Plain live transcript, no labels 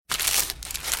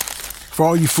For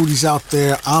all you foodies out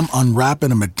there, I'm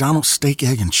unwrapping a McDonald's steak,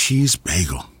 egg, and cheese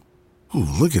bagel. Ooh,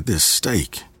 look at this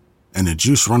steak. And the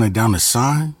juice running down the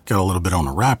side. Got a little bit on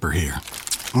the wrapper here.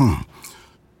 And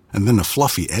then the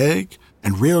fluffy egg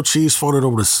and real cheese folded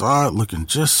over the side, looking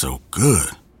just so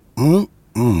good.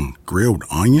 Grilled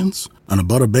onions and a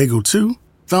butter bagel too.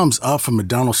 Thumbs up for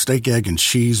McDonald's steak, egg, and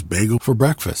cheese bagel for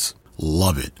breakfast.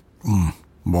 Love it. I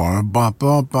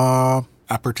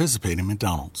participate in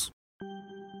McDonald's.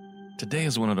 Today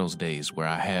is one of those days where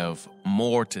I have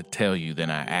more to tell you than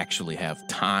I actually have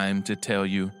time to tell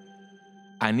you.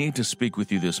 I need to speak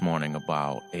with you this morning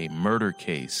about a murder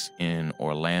case in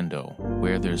Orlando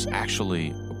where there's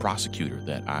actually a prosecutor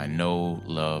that I know,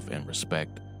 love, and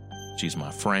respect. She's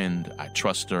my friend. I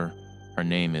trust her. Her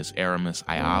name is Aramis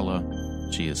Ayala.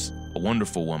 She is a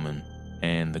wonderful woman,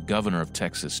 and the governor of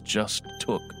Texas just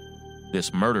took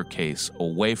this murder case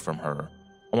away from her.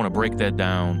 I want to break that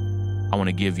down. I want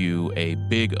to give you a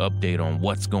big update on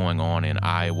what's going on in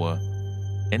Iowa.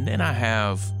 And then I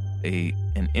have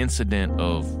an incident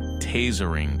of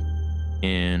tasering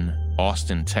in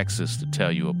Austin, Texas to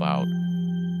tell you about.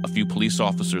 A few police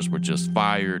officers were just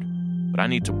fired, but I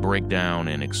need to break down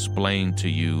and explain to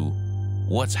you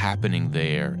what's happening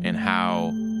there and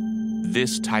how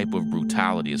this type of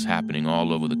brutality is happening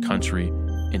all over the country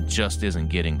and just isn't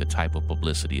getting the type of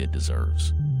publicity it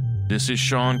deserves. This is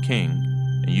Sean King,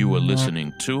 and you are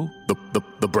listening to The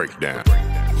Breakdown.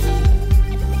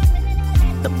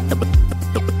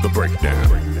 The Breakdown.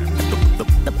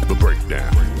 The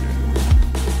Breakdown.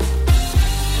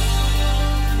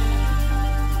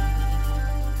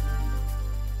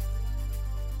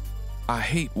 I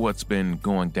hate what's been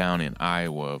going down in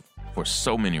Iowa for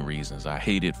so many reasons. I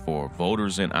hate it for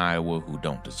voters in Iowa who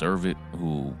don't deserve it,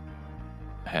 who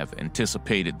have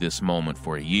anticipated this moment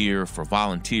for a year, for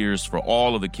volunteers, for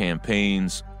all of the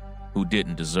campaigns who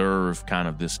didn't deserve kind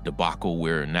of this debacle.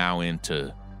 We're now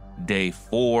into day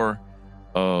 4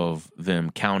 of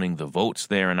them counting the votes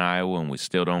there in Iowa, and we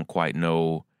still don't quite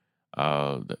know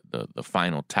the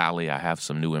final tally. I have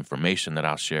some new information that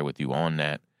I'll share with you on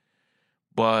that.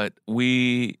 But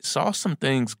we saw some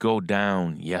things go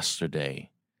down yesterday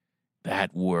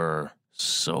that were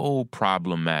so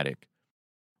problematic.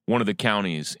 One of the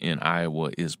counties in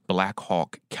Iowa is Black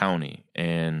Hawk County,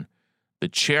 and the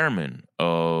chairman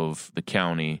of the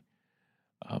county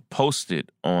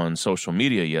posted on social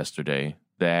media yesterday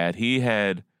that he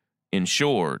had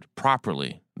ensured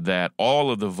properly that all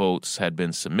of the votes had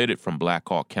been submitted from Black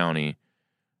Hawk County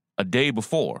a day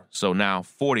before, so now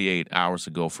 48 hours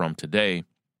ago from today,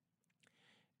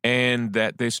 and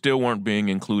that they still weren't being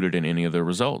included in any of the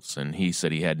results. And he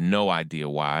said he had no idea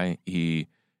why. He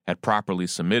had properly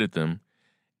submitted them.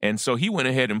 And so he went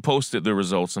ahead and posted the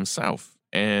results himself.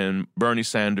 And Bernie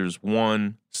Sanders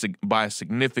won by a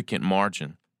significant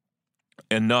margin,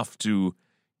 enough to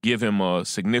give him a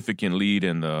significant lead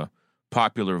in the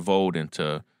popular vote and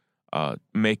to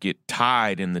make it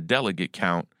tied in the delegate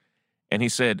count. And he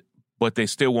said, but they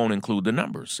still won't include the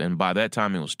numbers. And by that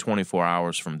time, it was 24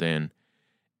 hours from then.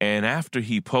 And after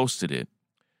he posted it,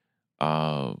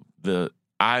 the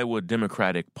Iowa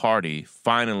Democratic Party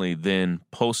finally then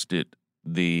posted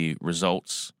the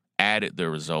results, added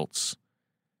the results,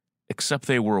 except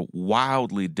they were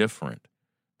wildly different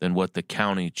than what the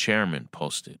county chairman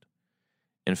posted.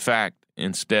 In fact,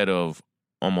 instead of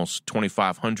almost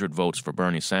 2,500 votes for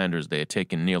Bernie Sanders, they had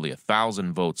taken nearly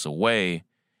 1,000 votes away.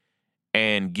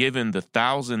 And given the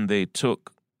 1,000 they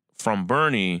took from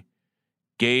Bernie,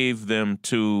 gave them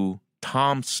to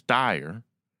Tom Steyer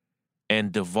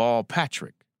and Deval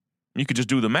Patrick. You could just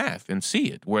do the math and see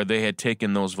it, where they had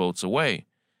taken those votes away.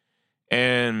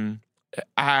 And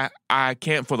I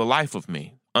can't for the life of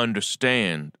me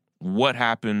understand what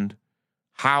happened,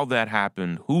 how that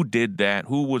happened, who did that,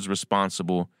 who was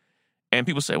responsible. And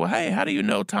people say, well, hey, how do you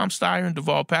know Tom Steyer and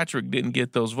Deval Patrick didn't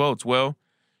get those votes? Well,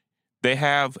 they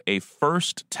have a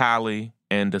first tally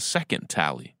and a second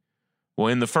tally. Well,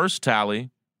 in the first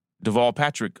tally, Deval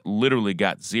Patrick literally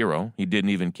got 0. He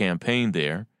didn't even campaign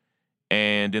there.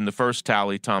 And in the first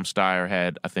tally, Tom Steyer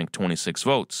had, I think, 26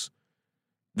 votes.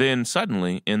 Then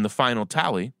suddenly, in the final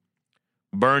tally,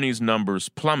 Bernie's numbers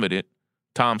plummeted.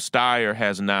 Tom Steyer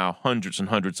has now hundreds and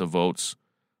hundreds of votes.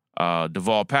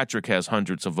 Deval Patrick has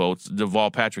hundreds of votes.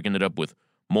 Deval Patrick ended up with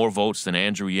more votes than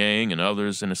Andrew Yang and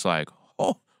others. And it's like,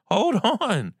 oh, hold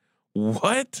on.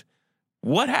 What?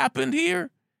 What happened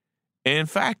here? In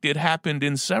fact, it happened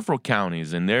in several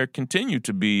counties, and there continue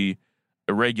to be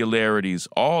irregularities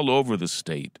all over the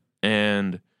state.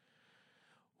 And,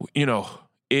 you know,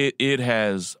 it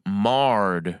has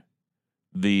marred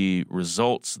the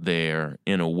results there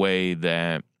in a way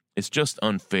that It's just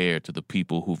unfair to the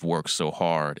people who've worked so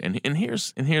hard. And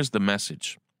here's the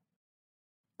message.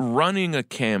 Running a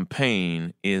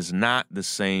campaign is not the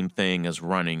same thing as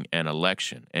running an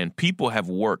election. And people have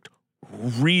worked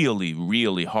really,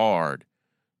 really hard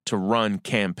to run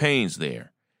campaigns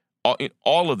there.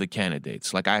 All of the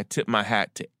candidates, like I tip my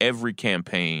hat to every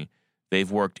campaign,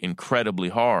 they've worked incredibly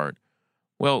hard.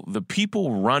 Well, the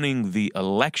people running the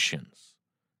elections,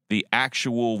 the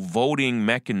actual voting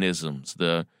mechanisms,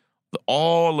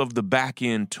 all of the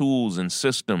back-end tools and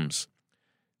systems,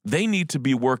 they need to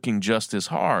be working just as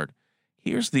hard.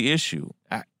 Here's the issue,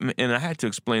 and I had to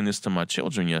explain this to my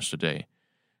children yesterday.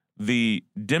 The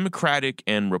Democratic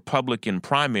and Republican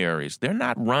primaries, they're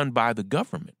not run by the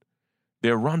government.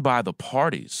 They're run by the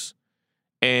parties.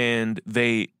 And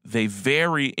they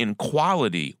vary in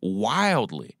quality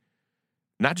wildly,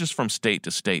 not just from state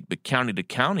to state, but county to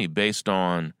county based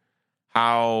on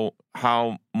how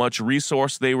much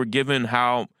resource they were given,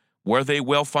 were they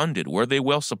well funded, were they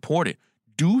well supported?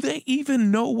 Do they even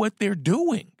know what they're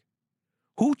doing?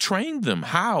 Who trained them?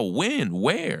 How, when,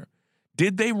 where?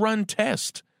 Did they run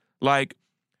tests? Like,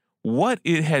 what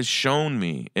it has shown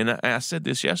me, and I said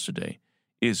this yesterday,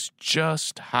 is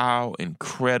just how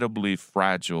incredibly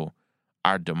fragile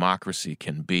our democracy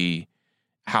can be,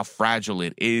 how fragile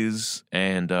it is,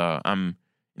 and I'm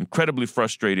incredibly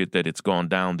frustrated that it's gone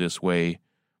down this way.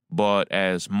 But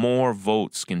as more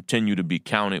votes continue to be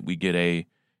counted, we get a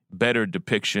better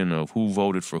depiction of who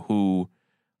voted for who.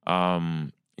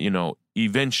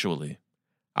 Eventually,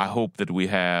 I hope that we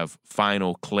have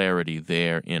final clarity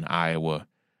there in Iowa.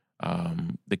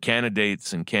 The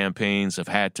candidates and campaigns have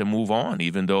had to move on,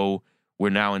 even though we're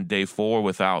now in day 4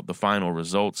 without the final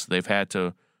results. They've had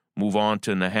to move on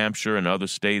to New Hampshire and other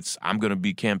states. I'm going to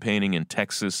be campaigning in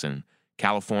Texas and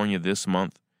California this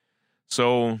month.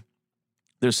 So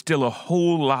there's still a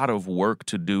whole lot of work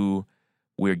to do.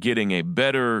 We're getting a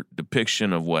better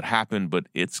depiction of what happened, but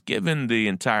it's given the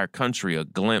entire country a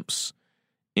glimpse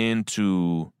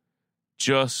into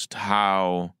just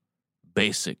how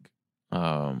basic,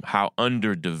 how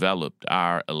underdeveloped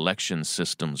our election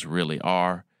systems really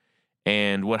are.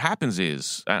 And what happens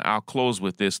is, I'll close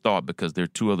with this thought because there are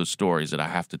 2 other stories that I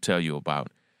have to tell you about.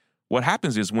 What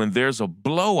happens is when there's a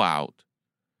blowout,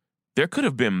 there could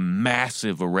have been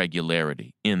massive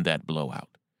irregularity in that blowout.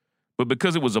 But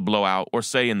because it was a blowout, or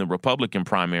say in the Republican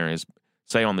primaries,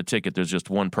 say on the ticket there's just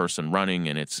one person running,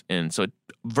 and so it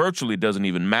virtually doesn't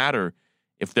even matter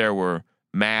if there were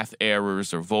math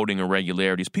errors or voting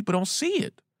irregularities. People don't see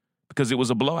it because it was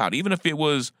a blowout. Even if it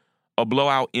was a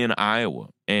blowout in Iowa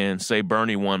and say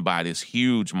Bernie won by this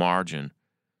huge margin,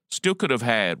 still could have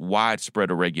had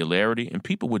widespread irregularity and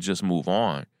people would just move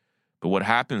on. But what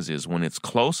happens is when it's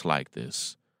close like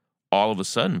this, all of a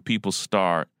sudden people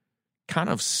start kind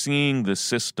of seeing the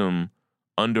system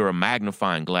under a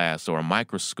magnifying glass or a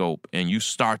microscope, and you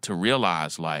start to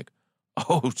realize, like,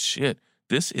 oh, shit,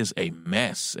 this is a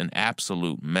mess, an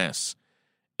absolute mess.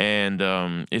 And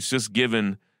it's just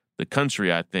given the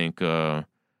country, I think, a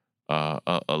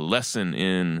lesson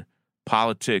in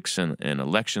politics and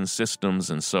election systems.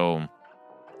 And so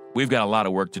we've got a lot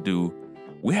of work to do.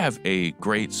 We have a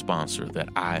great sponsor that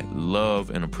I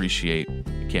love and appreciate.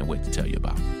 Can't wait to tell you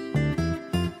about.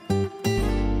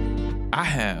 I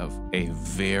have a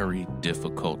very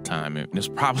difficult time, and this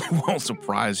probably won't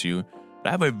surprise you, but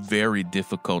I have a very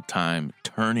difficult time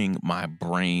turning my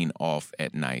brain off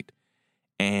at night.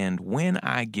 And when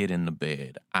I get into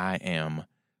bed, I am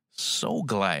so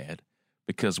glad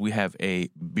because we have a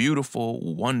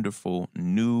beautiful, wonderful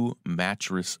new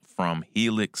mattress from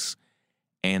Helix,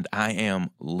 and I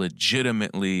am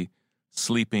legitimately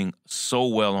sleeping so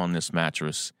well on this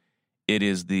mattress. It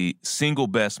is the single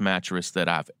best mattress that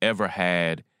I've ever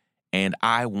had, and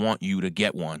I want you to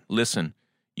get one. Listen,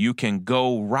 you can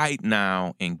go right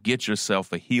now and get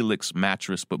yourself a Helix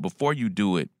mattress, but before you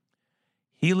do it,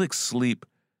 Helix Sleep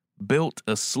built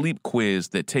a sleep quiz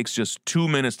that takes just 2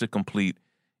 minutes to complete,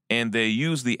 and they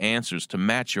use the answers to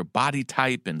match your body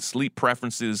type and sleep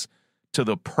preferences to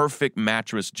the perfect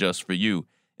mattress just for you.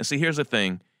 And see, here's the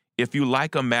thing. If you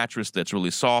like a mattress that's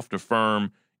really soft or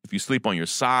firm, if you sleep on your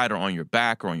side or on your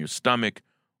back or on your stomach,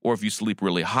 or if you sleep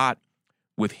really hot,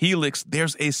 with Helix,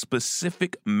 there's a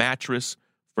specific mattress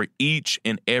for each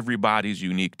and everybody's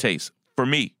unique taste. For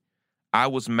me, I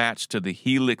was matched to the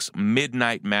Helix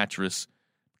Midnight mattress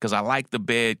because I like the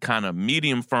bed kind of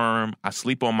medium firm. I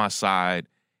sleep on my side,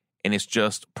 and it's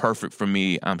just perfect for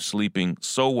me. I'm sleeping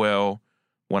so well.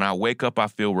 When I wake up, I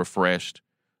feel refreshed.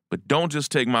 But don't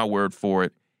just take my word for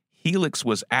it. Helix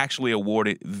was actually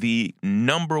awarded the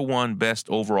 #1 best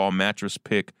overall mattress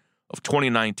pick of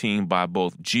 2019 by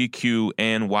both GQ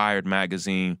and Wired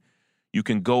magazine. You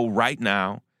can go right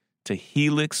now to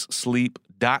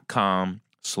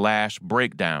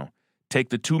helixsleep.com/breakdown. Take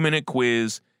the 2-minute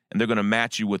quiz, and they're going to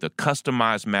match you with a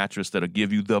customized mattress that'll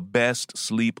give you the best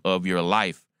sleep of your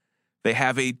life. They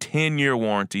have a 10-year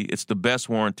warranty. It's the best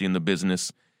warranty in the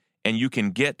business, and you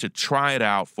can get to try it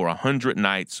out for 100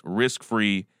 nights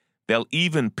risk-free. They'll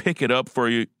even pick it up for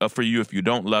you if you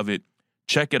don't love it.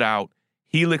 Check it out.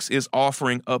 Helix is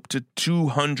offering up to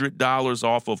 $200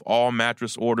 off of all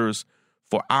mattress orders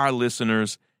for our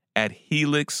listeners at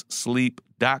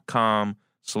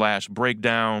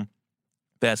helixsleep.com/breakdown.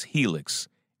 That's Helix,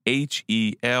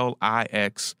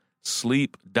 HELIX,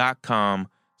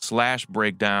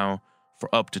 sleep.com/breakdown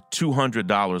for up to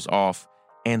 $200 off.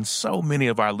 And so many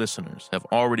of our listeners have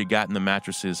already gotten the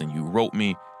mattresses, and you wrote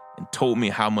me and told me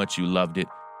how much you loved it.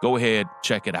 Go ahead,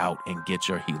 check it out, and get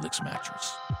your Helix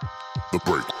mattress. The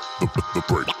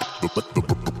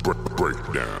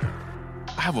breakdown.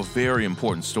 I have a very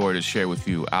important story to share with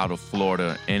you out of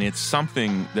Florida, and it's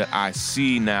something that I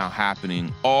see now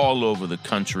happening all over the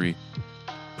country,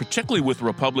 particularly with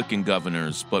Republican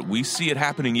governors, but we see it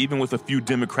happening even with a few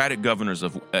Democratic governors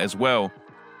as well.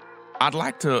 I'd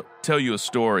like to tell you a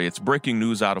story. It's breaking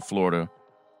news out of Florida,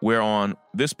 where on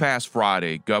this past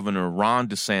Friday, Governor Ron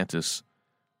DeSantis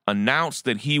announced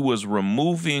that he was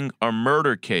removing a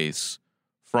murder case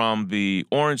from the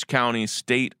Orange County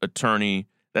State Attorney,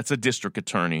 that's a district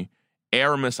attorney,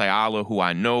 Aramis Ayala, who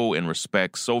I know and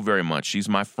respect so very much. She's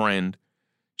my friend.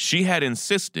 She had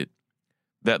insisted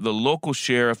that the local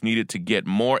sheriff needed to get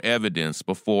more evidence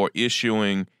before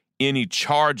issuing any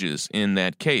charges in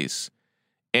that case.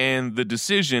 And the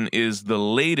decision is the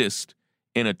latest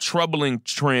in a troubling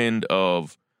trend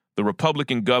of the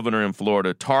Republican governor in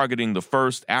Florida targeting the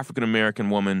first African-American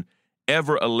woman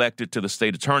ever elected to the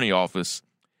state attorney office.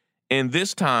 And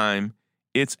this time,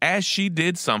 it's as she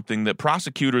did something that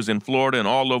prosecutors in Florida and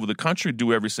all over the country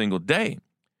do every single day.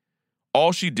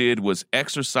 All she did was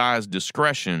exercise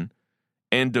discretion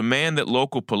and demand that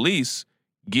local police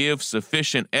give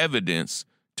sufficient evidence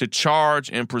to charge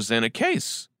and present a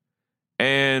case.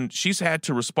 And she's had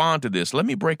to respond to this. Let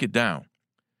me break it down.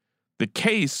 The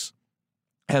case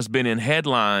has been in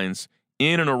headlines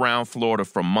in and around Florida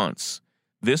for months.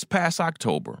 This past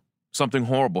October, something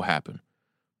horrible happened.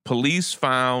 Police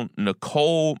found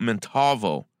Nicole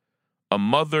Montalvo, a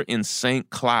mother in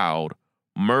St. Cloud,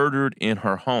 murdered in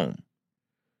her home.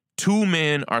 2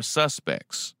 men are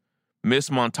suspects,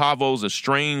 Miss Montalvo's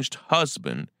estranged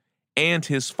husband and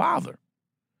his father.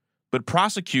 But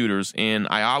prosecutors in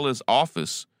Ayala's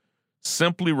office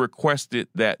simply requested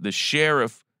that the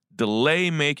sheriff delay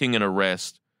making an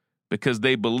arrest because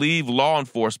they believe law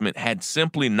enforcement had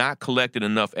simply not collected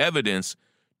enough evidence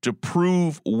to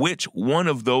prove which one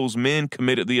of those men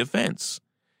committed the offense.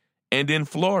 And in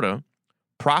Florida,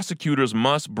 prosecutors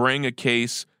must bring a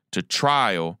case to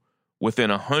trial within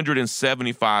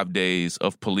 175 days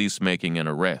of police making an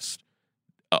arrest.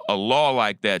 A law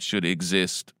like that should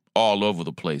exist all over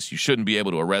the place. You shouldn't be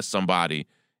able to arrest somebody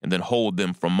and then hold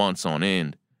them for months on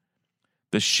end.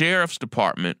 The sheriff's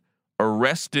department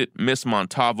arrested Miss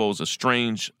Montalvo's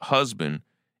estranged husband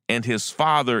and his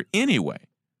father anyway,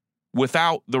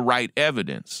 without the right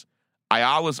evidence.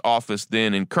 Ayala's office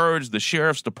then encouraged the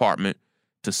sheriff's department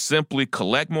to simply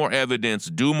collect more evidence,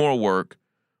 do more work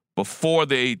before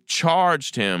they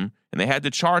charged him, and they had to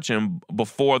charge him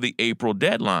before the April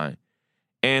deadline.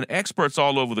 And experts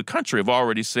all over the country have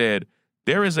already said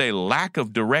there is a lack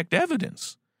of direct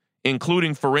evidence,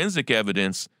 including forensic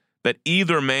evidence that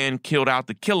either man killed out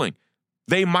the killing.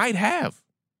 They might have.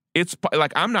 It's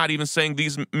like, I'm not even saying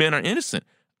these men are innocent.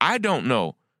 I don't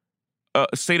know.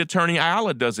 State Attorney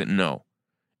Ayala doesn't know.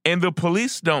 And the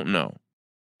police don't know.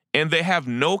 And they have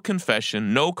no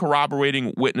confession, no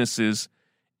corroborating witnesses.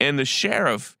 And the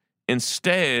sheriff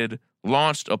instead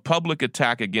launched a public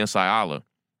attack against Ayala.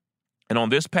 And on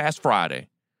this past Friday,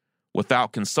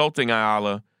 without consulting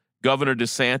Ayala, Governor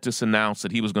DeSantis announced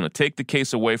that he was going to take the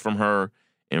case away from her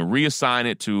and reassign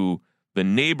it to the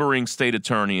neighboring state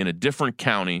attorney in a different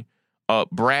county,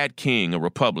 Brad King, a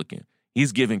Republican.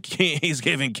 He's giving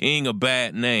King a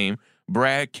bad name.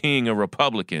 Brad King, a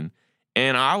Republican.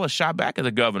 And Ayala shot back at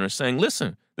the governor saying,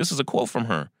 listen, this is a quote from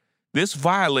her. This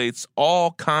violates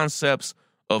all concepts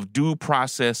of due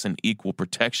process and equal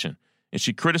protection. And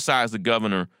she criticized the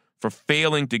governor for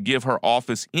failing to give her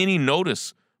office any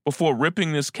notice before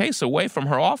ripping this case away from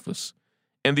her office.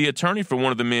 And the attorney for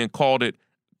one of the men called it,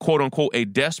 quote unquote, a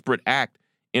desperate act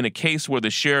in a case where the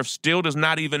sheriff still does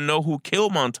not even know who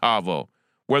killed Montalvo,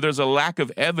 where there's a lack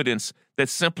of evidence that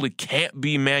simply can't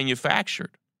be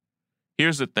manufactured.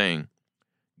 Here's the thing.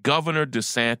 Governor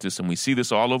DeSantis, and we see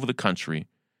this all over the country,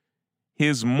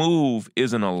 his move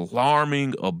is an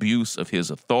alarming abuse of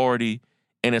his authority,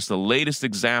 and it's the latest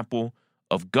example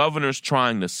of governors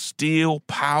trying to steal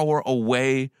power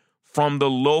away from the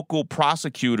local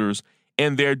prosecutors,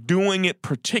 and they're doing it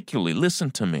particularly, listen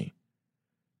to me,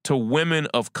 to women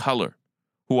of color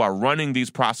who are running these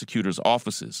prosecutors'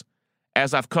 offices.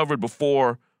 As I've covered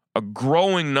before, a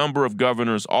growing number of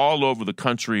governors all over the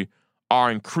country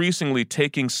are increasingly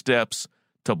taking steps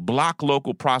to block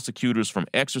local prosecutors from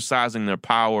exercising their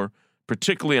power,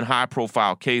 particularly in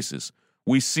high-profile cases.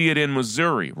 We see it in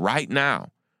Missouri right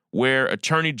now, where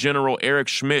Attorney General Eric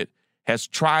Schmidt has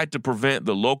tried to prevent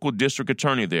the local district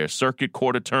attorney there, Circuit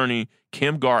Court Attorney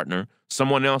Kim Gardner,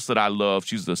 someone else that I love.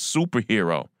 She's the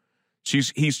superhero.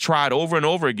 He's tried over and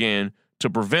over again to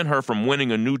prevent her from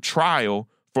winning a new trial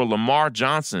for Lamar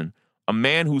Johnson, a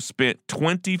man who spent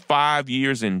 25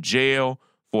 years in jail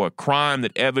for a crime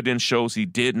that evidence shows he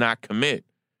did not commit.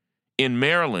 In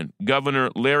Maryland, Governor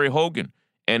Larry Hogan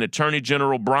and Attorney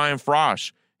General Brian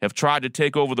Frosh have tried to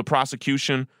take over the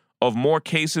prosecution of more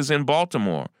cases in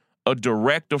Baltimore, a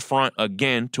direct affront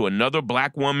again to another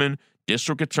black woman,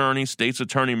 District Attorney, State's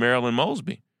Attorney Marilyn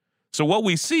Mosby. So what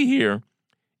we see here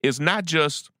is not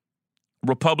just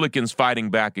Republicans fighting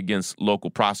back against local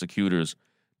prosecutors.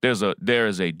 There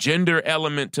is a gender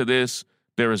element to this.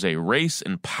 There is a race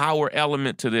and power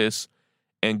element to this.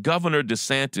 And Governor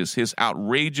DeSantis, his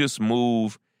outrageous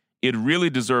move, it really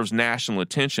deserves national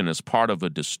attention as part of a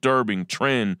disturbing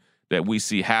trend that we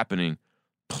see happening.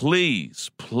 Please,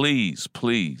 please,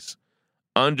 please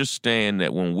understand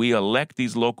that when we elect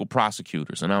these local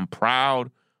prosecutors, and I'm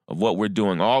proud of what we're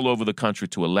doing all over the country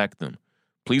to elect them,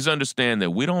 please understand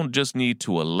that we don't just need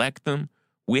to elect them,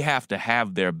 we have to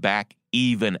have their back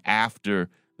even after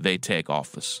they take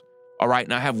office. All right,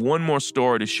 now I have one more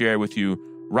story to share with you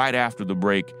right after the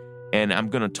break, and I'm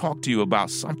going to talk to you about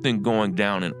something going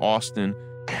down in Austin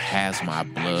that has my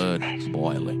blood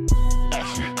boiling.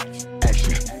 Action,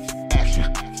 action,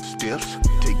 action, steps,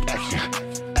 take action,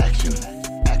 action,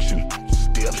 action,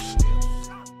 steps.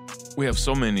 We have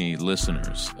so many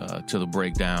listeners to the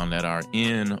breakdown that are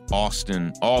in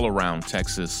Austin, all around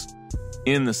Texas,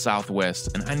 in the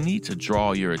Southwest, and I need to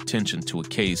draw your attention to a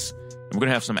case. We're going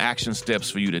to have some action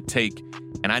steps for you to take,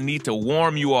 and I need to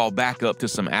warm you all back up to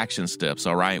some action steps,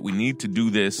 all right? We need to do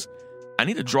this. I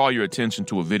need to draw your attention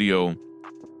to a video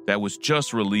that was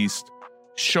just released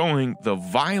showing the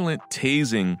violent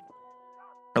tasing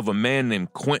of a man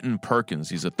named Quentin Perkins.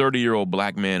 He's a 30-year-old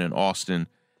black man in Austin,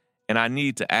 and I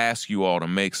need to ask you all to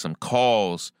make some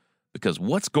calls because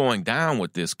what's going down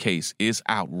with this case is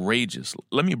outrageous.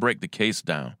 Let me break the case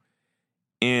down.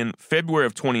 In February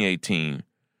of 2018,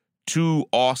 two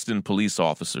Austin police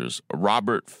officers,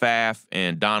 Robert Pfaff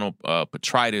and Donald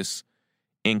Petritis,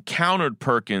 encountered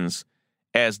Perkins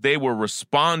as they were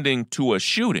responding to a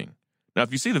shooting. Now,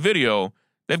 if you see the video,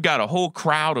 they've got a whole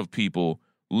crowd of people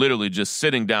literally just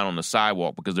sitting down on the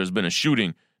sidewalk because there's been a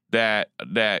shooting that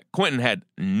Quentin had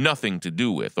nothing to do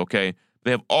with, okay? They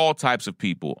have all types of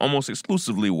people, almost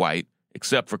exclusively white,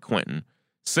 except for Quentin,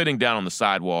 sitting down on the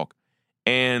sidewalk.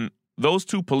 And those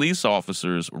two police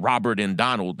officers, Robert and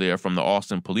Donald there from the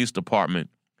Austin Police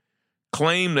Department,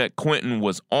 claim that Quentin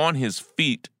was on his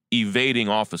feet evading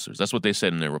officers. That's what they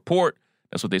said in their report.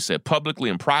 That's what they said publicly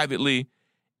and privately.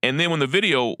 And then when the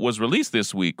video was released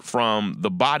this week from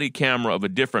the body camera of a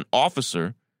different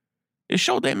officer, it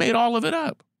showed they made all of it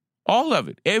up. All of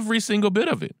it. Every single bit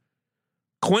of it.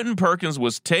 Quentin Perkins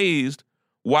was tased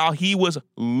while he was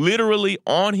literally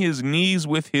on his knees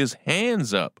with his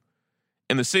hands up.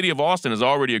 And the city of Austin has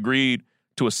already agreed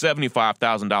to a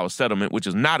 $75,000 settlement, which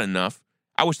is not enough.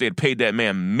 I wish they had paid that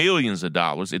man millions of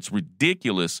dollars. It's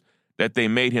ridiculous that they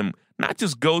made him not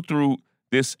just go through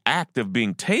this act of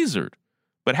being tasered,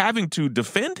 but having to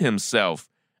defend himself.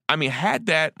 I mean, had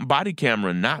that body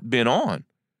camera not been on,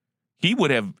 he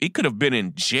could have been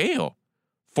in jail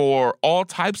for all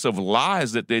types of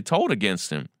lies that they told against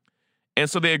him. And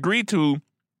so they agreed to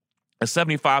a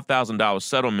 $75,000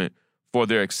 settlement for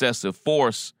their excessive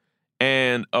force,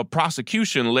 and a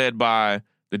prosecution led by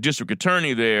the district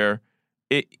attorney there,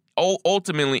 it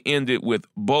ultimately ended with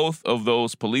both of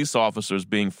those police officers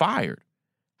being fired.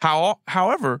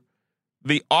 However,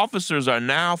 the officers are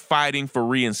now fighting for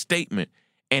reinstatement,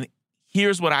 and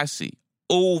here's what I see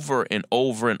over and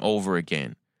over and over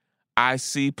again. I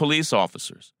see police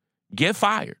officers get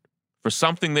fired for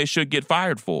something they should get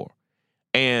fired for.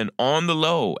 And on the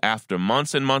low, after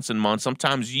months and months and months,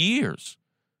 sometimes years,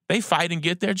 they fight and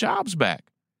get their jobs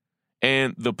back.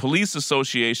 And the police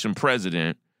association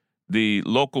president the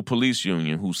local police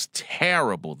union, who's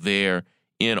terrible there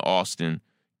in Austin,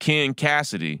 Ken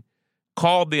Cassidy,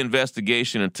 called the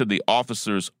investigation into the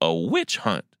officers a witch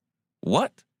hunt.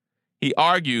 What? He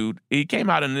came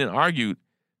out and then argued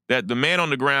that the man on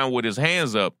the ground with his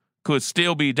hands up could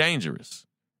still be dangerous.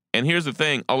 And here's the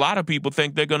thing, a lot of people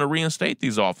think they're going to reinstate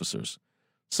these officers.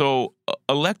 So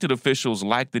elected officials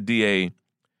like the DA,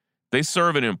 they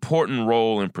serve an important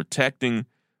role in protecting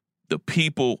the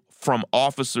people from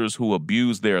officers who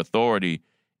abuse their authority.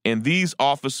 And these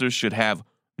officers should have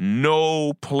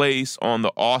no place on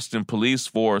the Austin police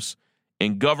force,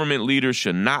 and government leaders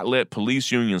should not let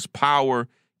police unions' power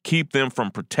keep them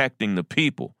from protecting the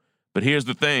people. But here's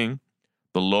the thing,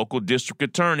 the local district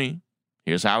attorney,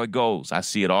 here's how it goes. I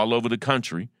see it all over the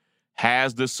country,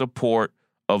 has the support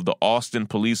of the Austin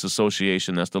Police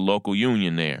Association. That's the local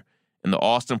union there. And the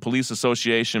Austin Police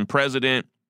Association president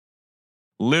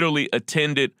literally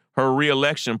attended her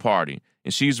reelection party,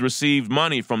 and she's received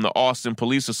money from the Austin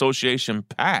Police Association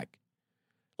PAC.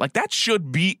 Like, that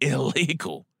should be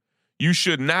illegal. You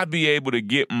should not be able to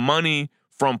get money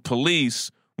from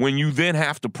police when you then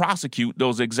have to prosecute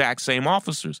those exact same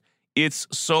officers. It's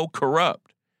so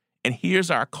corrupt. And here's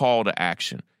our call to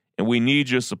action. And we need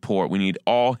your support. We need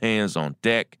all hands on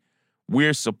deck.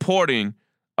 We're supporting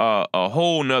a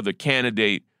whole nother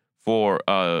candidate for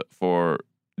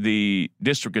the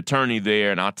district attorney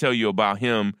there, and I'll tell you about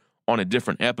him on a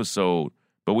different episode.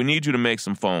 But we need you to make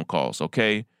some phone calls,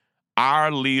 okay?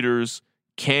 Our leaders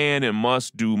can and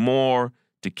must do more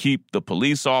to keep the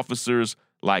police officers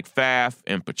like Pfaff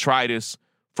and Petritis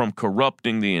from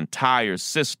corrupting the entire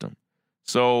system.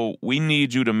 So we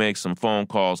need you to make some phone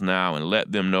calls now and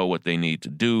let them know what they need to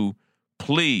do.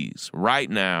 Please, right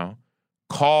now,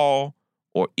 call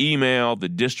or email the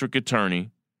district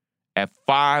attorney at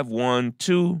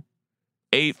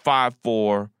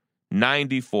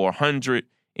 512-854-9400.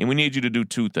 And we need you to do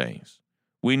two things.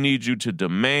 We need you to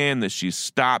demand that she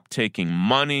stop taking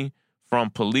money from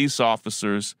police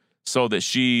officers so that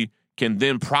she can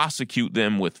then prosecute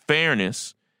them with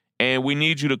fairness. And we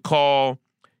need you to call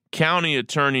County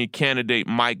Attorney candidate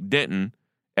Mike Denton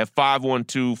at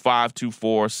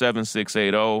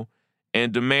 512-524-7680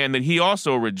 and demand that he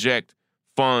also reject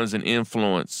funds and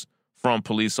influence from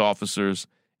police officers.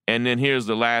 And then here's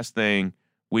the last thing.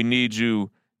 We need you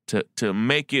to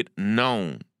make it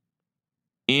known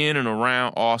in and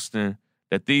around Austin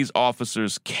that these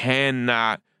officers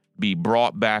cannot be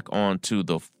brought back onto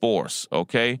the force,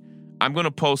 okay? I'm going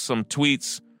to post some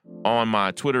tweets on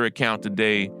my Twitter account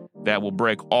today that will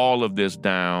break all of this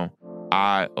down.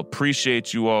 I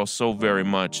appreciate you all so very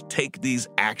much. Take these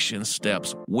action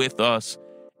steps with us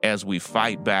as we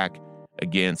fight back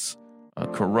against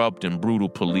corrupt and brutal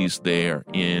police there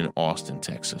in Austin,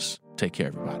 Texas. Take care,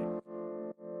 everybody.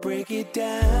 Break it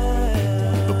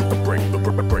down. The breakdown.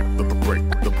 The breakdown.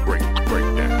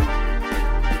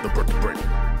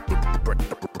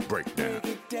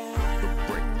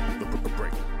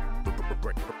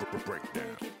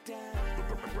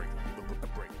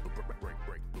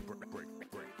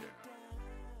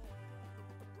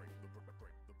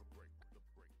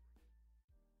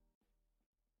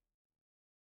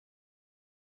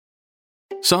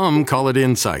 Some call it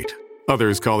insight.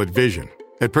 Others call it vision.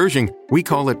 At Pershing, we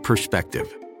call it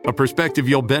perspective. A perspective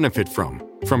you'll benefit from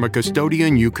a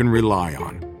custodian you can rely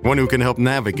on. One who can help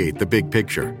navigate the big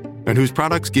picture, and whose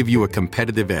products give you a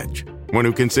competitive edge. One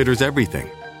who considers everything.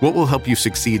 What will help you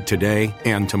succeed today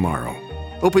and tomorrow?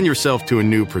 Open yourself to a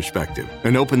new perspective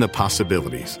and open the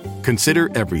possibilities. Consider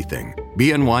everything.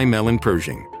 BNY Mellon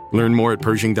Pershing. Learn more at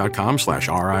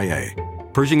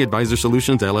Pershing.com/RIA. Pershing Advisor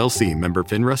Solutions, LLC, member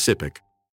FINRA SIPC.